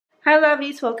Hi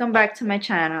lovies, welcome back to my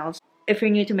channel. If you're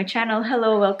new to my channel,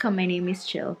 hello, welcome, my name is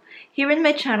Jill. Here in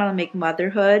my channel I make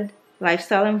motherhood,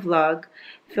 lifestyle, and vlog.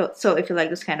 So if you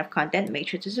like this kind of content, make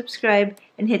sure to subscribe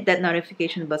and hit that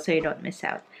notification bell so you don't miss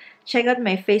out. Check out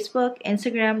my Facebook,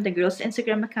 Instagram, the girls'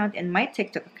 Instagram account, and my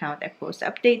TikTok account. I post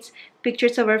updates,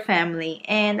 pictures of our family,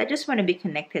 and I just want to be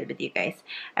connected with you guys.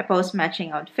 I post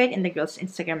matching outfit in the girls'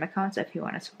 Instagram account, so if you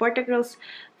want to support the girls,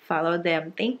 follow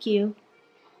them. Thank you.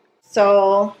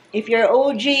 So, if you're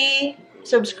OG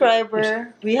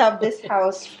subscriber, we have this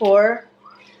house for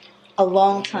a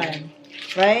long time,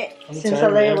 right? Since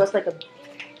ALAIYA was like a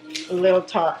little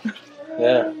tot.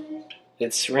 Yeah,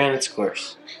 it's ran its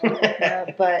course.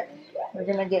 But we're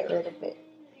gonna get rid of it.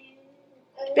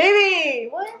 Baby,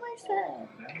 why am I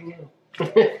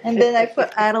sad? And then I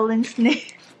put Adelynn's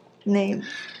name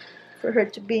for her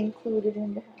to be included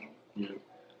in the house. Yeah.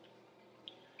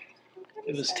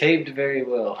 It was taped very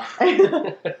well.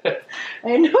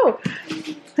 I know.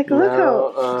 Like, look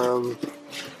how.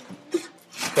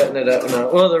 Cutting it up now.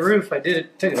 Well, the roof, took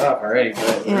it off already,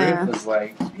 but the roof was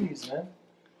like, geez, man.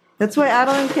 That's why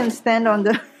Adelynn can stand on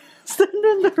the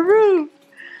roof.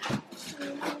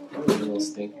 That was a little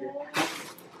stinker.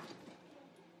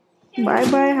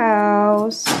 Bye bye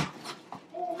house.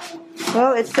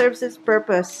 Well, it serves its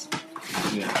purpose.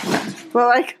 Yeah.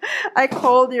 Well, I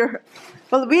called your.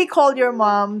 Well, we called your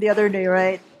mom the other day,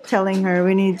 right? Telling her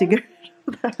we need to get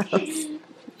rid of the house.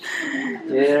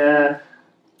 Yeah.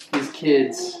 These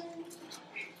kids.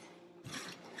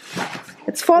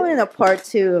 It's falling apart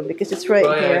too because it's right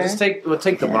here. Just we'll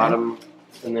take the bottom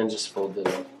and then just fold it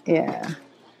up. Yeah.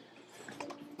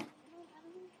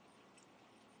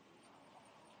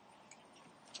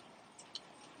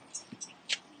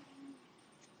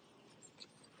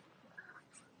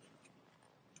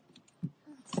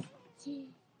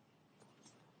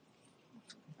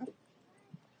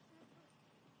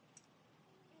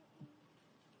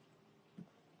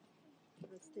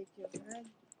 Let's take your bag.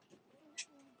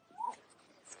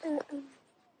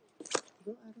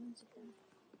 Go, Adelynn, sit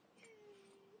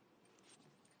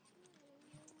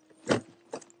down.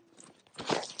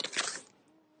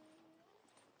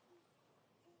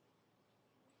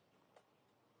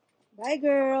 Bye,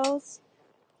 girls.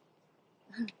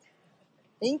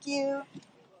 Thank you.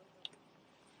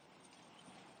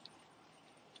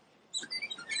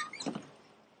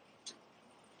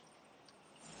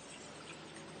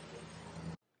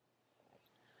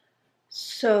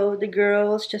 So the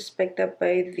girls just picked up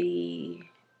by the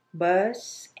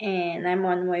bus, and I'm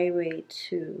on my way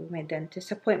to my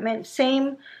dentist appointment.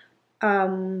 Same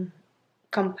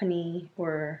company,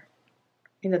 or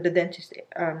the dentist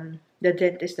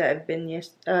that I've been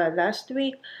last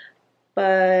week,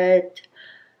 but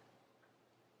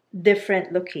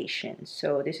different locations.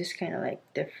 So this is kind of like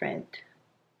different,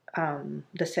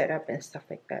 the setup and stuff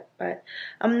like that. But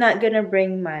I'm not gonna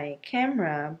bring my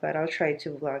camera, but I'll try to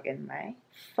vlog in my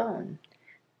phone.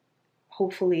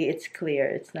 Hopefully it's clear.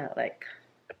 It's not like,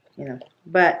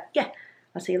 but yeah,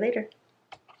 I'll see you later.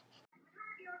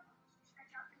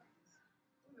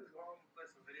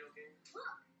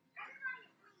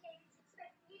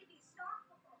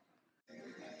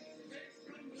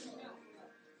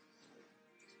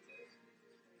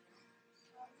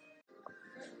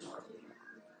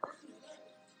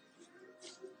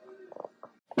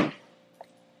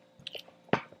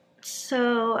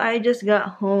 So I just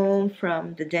got home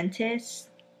from the dentist.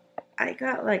 I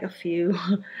got like a few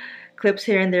clips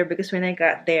here and there because when I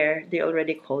got there, they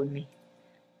already called me.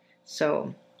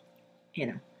 So,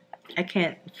 I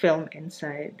can't film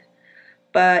inside.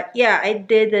 But yeah, I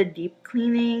did a deep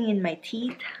cleaning in my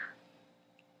teeth.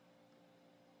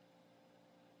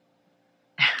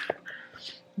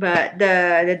 But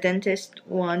the dentist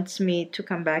wants me to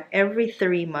come back every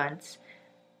 3 months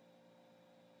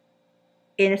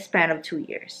in a span of 2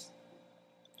 years.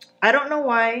 I don't know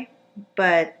why,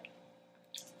 but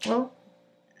well,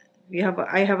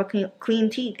 I have a clean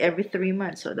teeth every 3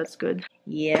 months, so that's good.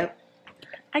 Yep.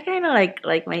 I kind of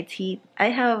like my teeth. I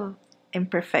have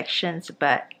imperfections,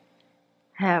 but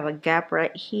I have a gap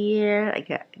right here. I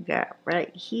got a gap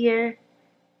right here.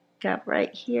 Gap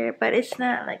right here, but it's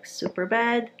not like super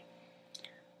bad.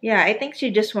 Yeah, I think you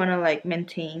just want to like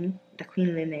maintain the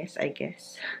cleanliness, I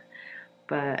guess.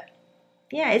 But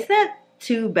yeah, it's not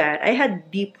too bad. I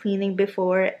had deep cleaning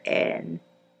before and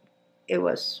it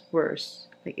was worse.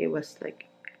 Like it was like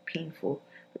painful.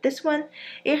 But this one,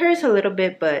 it hurts a little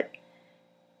bit, but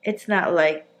it's not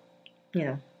like,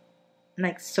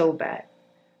 like so bad.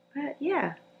 But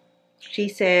yeah, she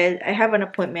said I have an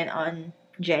appointment on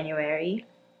January.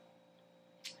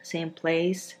 Same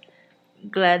place.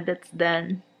 Glad that's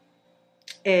done.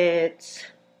 It's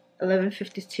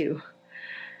 11:52.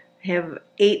 I have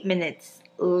 8 minutes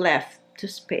left to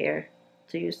spare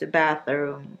to use the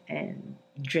bathroom and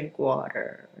drink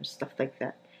water or stuff like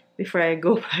that before I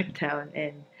go back down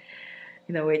and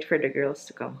wait for the girls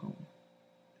to come home.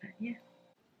 But yeah.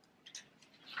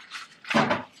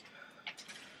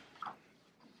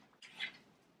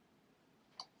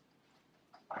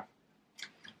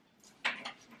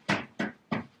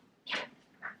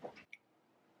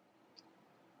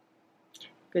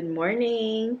 Good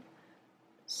morning.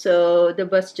 So the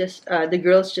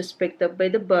girls just picked up by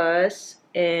the bus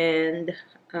and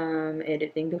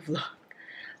editing the vlog.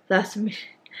 Last minute,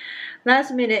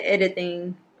 last minute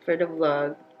editing for the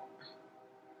vlog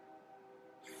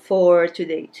for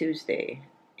today, Tuesday,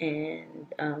 and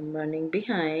I'm running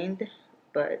behind,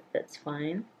 but that's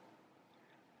fine.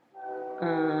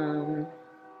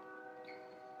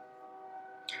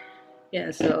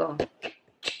 Yeah, so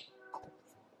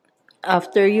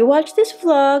after you watch this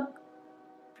vlog,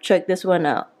 check this one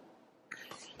out.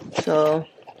 So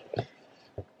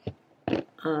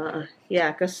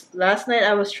yeah, because last night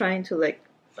I was trying to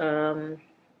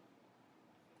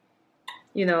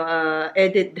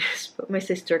edit this, but my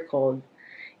sister called.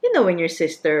 When your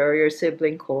sister or your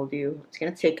sibling called you, it's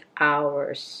gonna take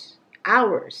hours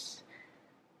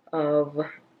of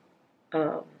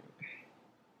um,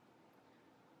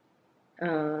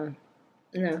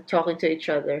 talking to each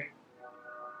other.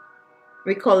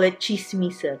 We call it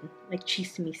chismisan, like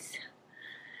chismis,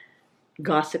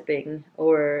 gossiping,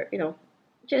 or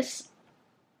just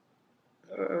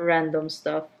random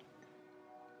stuff.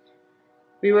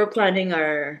 We were planning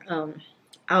our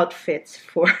outfits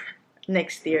for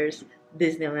next year's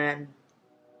Disneyland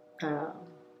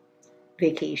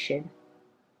vacation.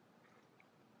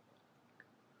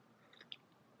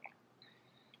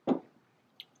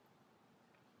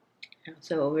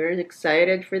 So we're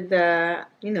excited for that.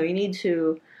 You need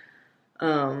to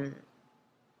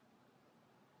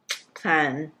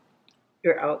plan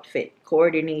your outfit.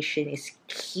 Coordination is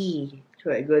key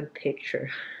to a good picture.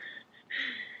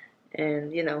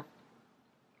 And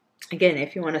again,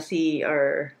 if you want to see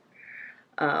our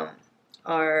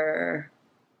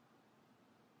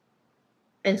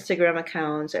Instagram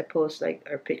accounts, I post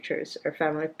our pictures, our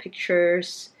family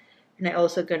pictures, and I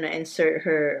also gonna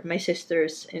insert my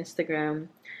sister's Instagram.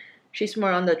 She's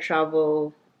more on the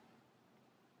travel.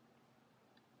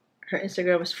 Her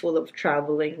Instagram is full of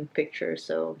traveling pictures,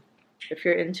 so if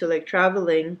you're into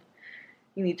traveling,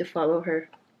 you need to follow her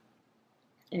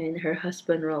and her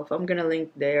husband Rolf. I'm gonna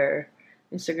link their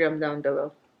Instagram down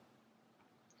below.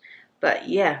 But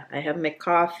yeah, I have my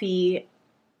coffee.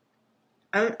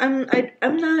 I'm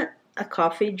not a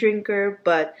coffee drinker,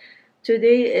 but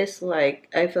today is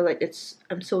I feel like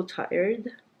I'm so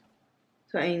tired,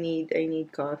 so I need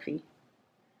coffee.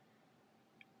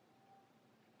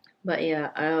 But yeah,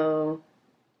 I'll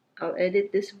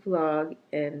edit this vlog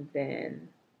and then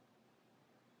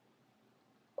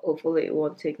hopefully it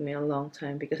won't take me a long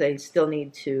time because I still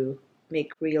need to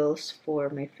make reels for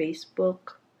my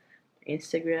Facebook,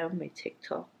 Instagram, my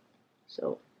TikTok.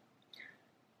 So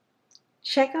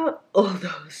check out all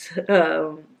those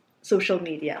social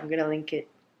media. I'm gonna link it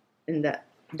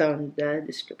down the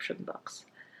description box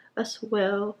as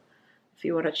well if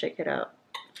you want to check it out.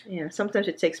 Yeah, sometimes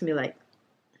it takes me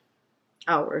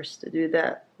hours to do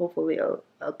that. Hopefully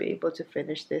I'll be able to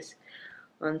finish this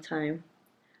on time.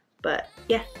 But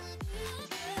yeah,